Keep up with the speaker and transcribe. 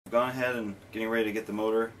gone ahead and getting ready to get the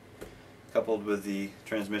motor coupled with the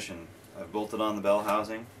transmission. I've bolted on the bell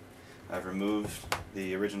housing. I've removed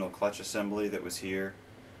the original clutch assembly that was here,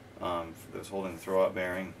 that was holding the throwout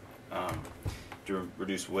bearing, to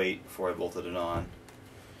reduce weight before I bolted it on.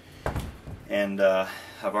 And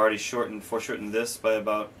I've already foreshortened this by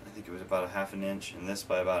about, I think it was about a ½ inch, and this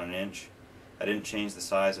by about an inch. I didn't change the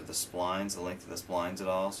size of the splines, the length of the splines at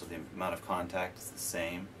all, so the amount of contact is the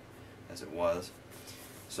same as it was.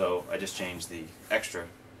 So I just changed the extra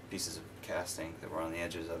pieces of casting that were on the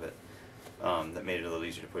edges of it, that made it a little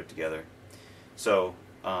easier to put it together. So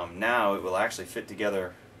now it will actually fit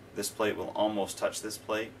together. This plate will almost touch this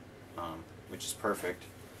plate, which is perfect.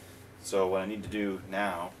 So what I need to do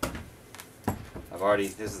now,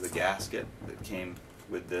 this is the gasket that came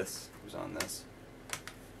with this, it was on this.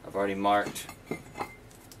 I've already marked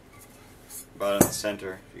about in the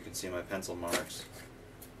center, if you can see my pencil marks,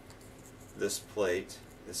 this plate,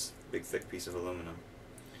 this big thick piece of aluminum.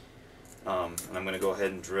 And I'm going to go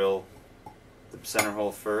ahead and drill the center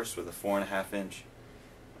hole first with a 4½ inch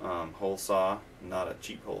hole saw. Not a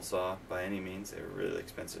cheap hole saw by any means, they were really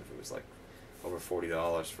expensive. It was like over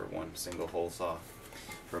 $40 for one single hole saw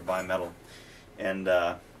for a bimetal. And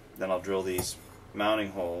then I'll drill these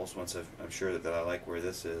mounting holes once I'm sure that I like where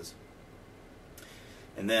this is,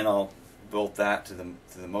 and then I'll bolt that to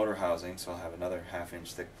the motor housing. So I'll have another ½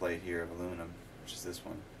 inch thick plate here of aluminum, which is this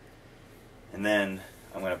one. And then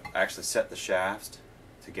I'm going to actually set the shafts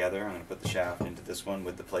together. I'm going to put the shaft into this one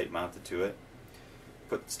with the plate mounted to it.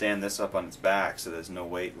 Stand this up on its back so there's no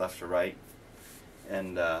weight left or right,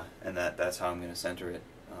 and that's how I'm going to center it.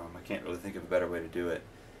 I can't really think of a better way to do it.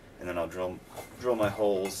 And then I'll drill my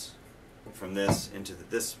holes from this into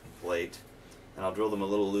this plate, and I'll drill them a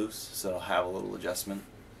little loose so I'll have a little adjustment,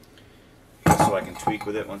 so I can tweak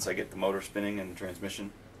with it once I get the motor spinning and the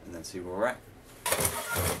transmission, and then see where we're at.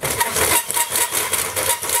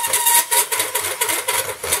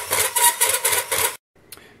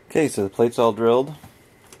 Okay, so the plate's all drilled.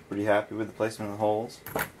 Pretty happy with the placement of the holes.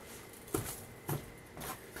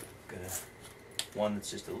 Got one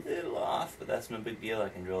that's just a little off, but that's no big deal. I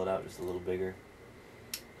can drill it out just a little bigger.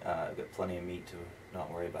 I've got plenty of meat to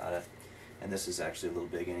not worry about it. And this is actually a little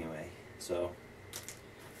big anyway. So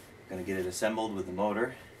I'm going to get it assembled with the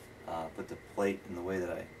motor. Put the plate in the way that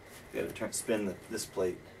I got to spin this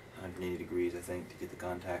plate 180 degrees, I think, to get the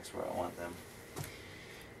contacts where I want them.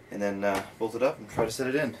 And then bolt it up and try to set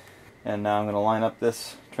it in. And now I'm going to line up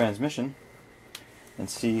this transmission and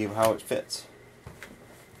see how it fits.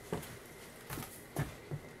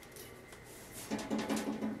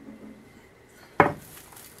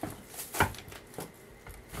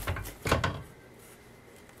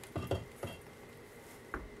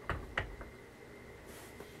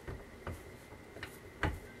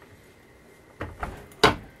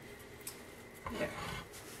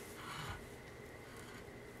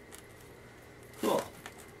 Cool.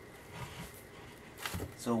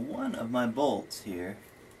 So one of my bolts here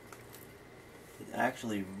is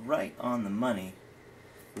actually right on the money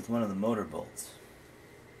with one of the motor bolts,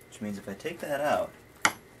 which means if I take that out,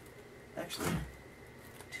 actually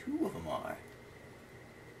two of them are.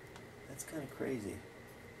 That's kind of crazy.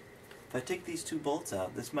 If I take these two bolts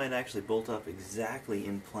out, this might actually bolt up exactly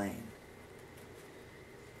in plane.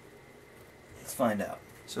 Let's find out.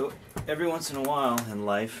 So every once in a while in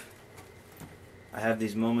life, I have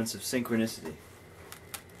these moments of synchronicity.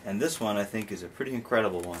 And this one, I think, is a pretty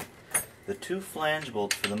incredible one. The two flange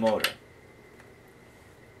bolts for the motor,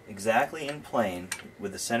 exactly in plane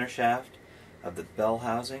with the center shaft of the bell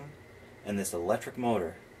housing and this electric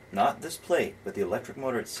motor. Not this plate, but the electric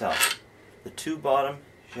motor itself. The two bottom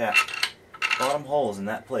holes in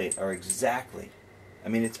that plate are exactly, I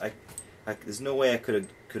mean, there's no way I could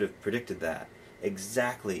have predicted that.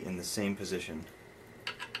 Exactly in the same position.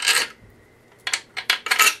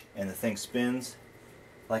 And the thing spins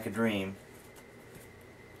like a dream,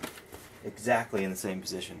 exactly in the same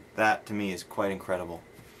position. That to me is quite incredible.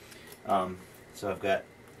 So I've got,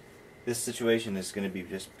 this situation is going to be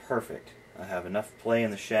just perfect. I have enough play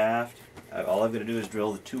in the shaft. All I've got to do is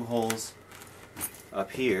drill the two holes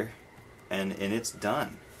up here, and it's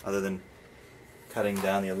done, other than cutting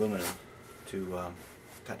down the aluminum to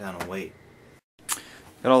cut down on weight.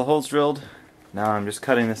 Got all the holes drilled. Now I'm just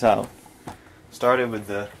cutting this out. Started with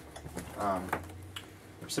the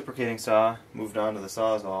reciprocating saw, moved on to the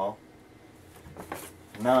Sawzall.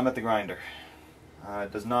 Now I'm at the grinder.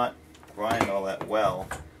 It does not grind all that well,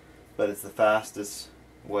 but it's the fastest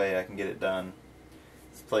way I can get it done.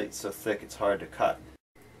 This plate's so thick it's hard to cut.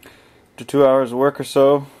 After 2 hours of work or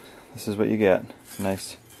so, this is what you get.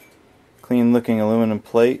 Nice, clean looking aluminum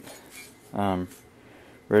plate.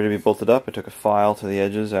 ready to be bolted up. I took a file to the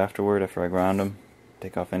edges afterward after I ground them.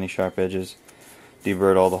 Take off any sharp edges.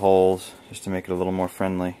 Deburred all the holes just to make it a little more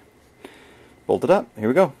friendly. Bolted up. Here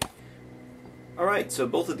we go. Alright, so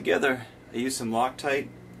bolted together. I used some Loctite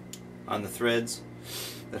on the threads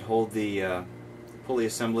that hold the pulley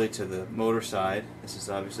assembly to the motor side. This is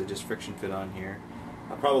obviously just friction fit on here.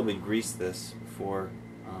 I'll probably grease this before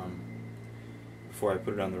I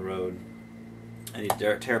put it on the road. I need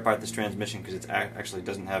to tear apart this transmission because it actually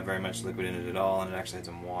doesn't have very much liquid in it at all, and it actually had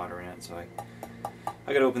some water in it, so I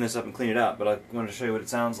got to open this up and clean it up, but I wanted to show you what it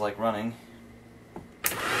sounds like running.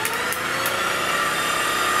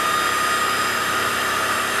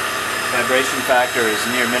 Vibration factor is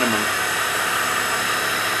near minimum.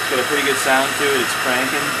 It's got a pretty good sound to it. It's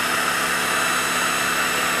cranking.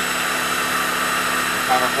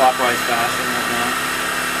 Counterclockwise fashion right now.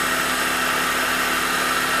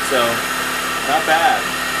 So, not bad.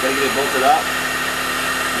 Gotta get it bolted up,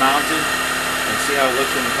 mounted, and see how it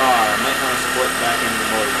looks in the car. I might want to support the back end of the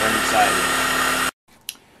motor when inside.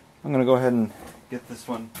 I'm going to go ahead and get this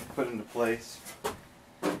one put into place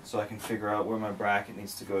so I can figure out where my bracket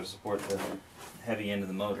needs to go to support the heavy end of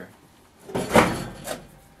the motor.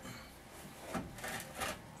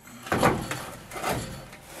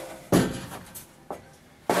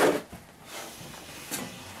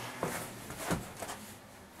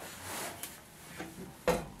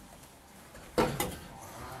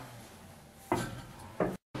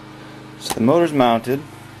 So the motor's mounted,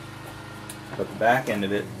 but the back end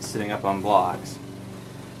of it is sitting up on blocks.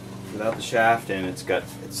 Without the shaft in,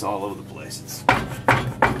 it's all over the place. It's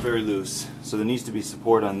very loose. So there needs to be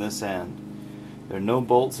support on this end. There are no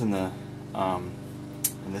bolts in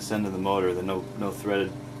this end of the motor. There are no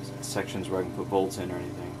threaded sections where I can put bolts in or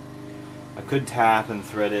anything. I could tap and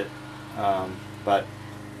thread it, but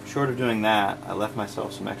short of doing that, I left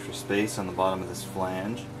myself some extra space on the bottom of this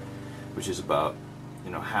flange, which is about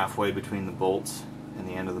halfway between the bolts and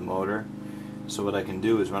the end of the motor. So what I can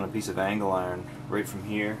do is run a piece of angle iron right from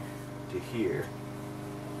here to here,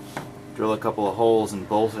 drill a couple of holes and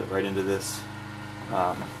bolt it right into this.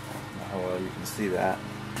 How well you can see that.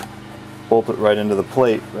 Bolt it right into the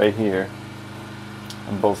plate right here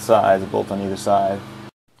on both sides, a bolt on either side.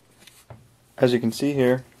 As you can see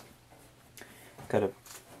here, got a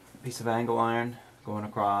piece of angle iron going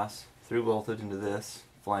across, through bolted into this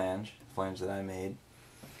flange that I made,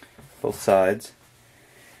 both sides.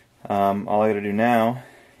 All I got to do now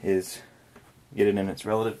is get it in its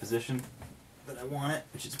relative position that I want it,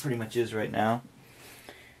 which it pretty much is right now,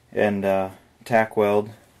 and tack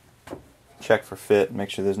weld, check for fit,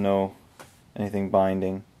 make sure there's anything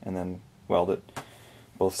binding, and then weld it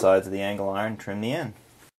both sides of the angle iron, trim the end.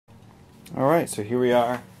 Alright, so here we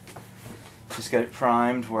are. Just got it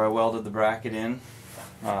primed where I welded the bracket in,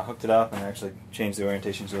 hooked it up, and actually changed the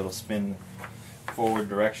orientation so it'll spin forward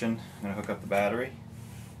direction. I'm going to hook up the battery.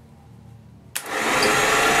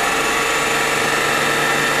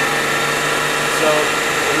 So,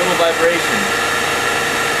 a little vibration.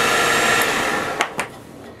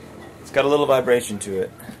 It's got a little vibration to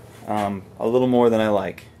it. A little more than I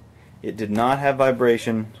like. It did not have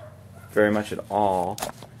vibration very much at all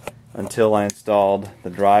until I installed the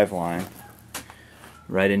drive line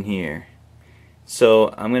right in here.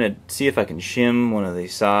 So I'm going to see if I can shim one of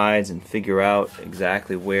these sides and figure out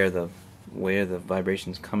exactly where the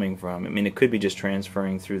vibration's coming from. I mean, it could be just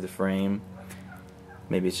transferring through the frame.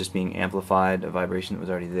 Maybe it's just being amplified, a vibration that was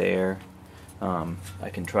already there. I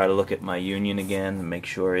can try to look at my union again and make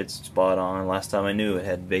sure it's spot on. Last time I knew it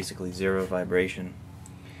had basically zero vibration.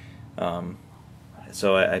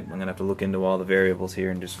 So I'm going to have to look into all the variables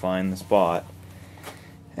here and just find the spot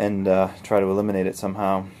and try to eliminate it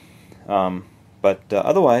somehow. But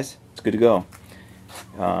otherwise, it's good to go.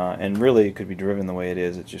 And really, it could be driven the way it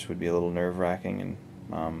is. It just would be a little nerve-wracking and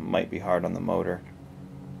might be hard on the motor.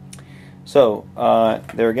 So,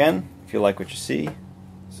 there again, if you like what you see,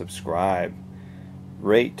 subscribe,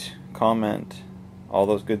 rate, comment, all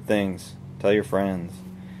those good things. Tell your friends.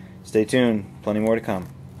 Stay tuned, plenty more to come.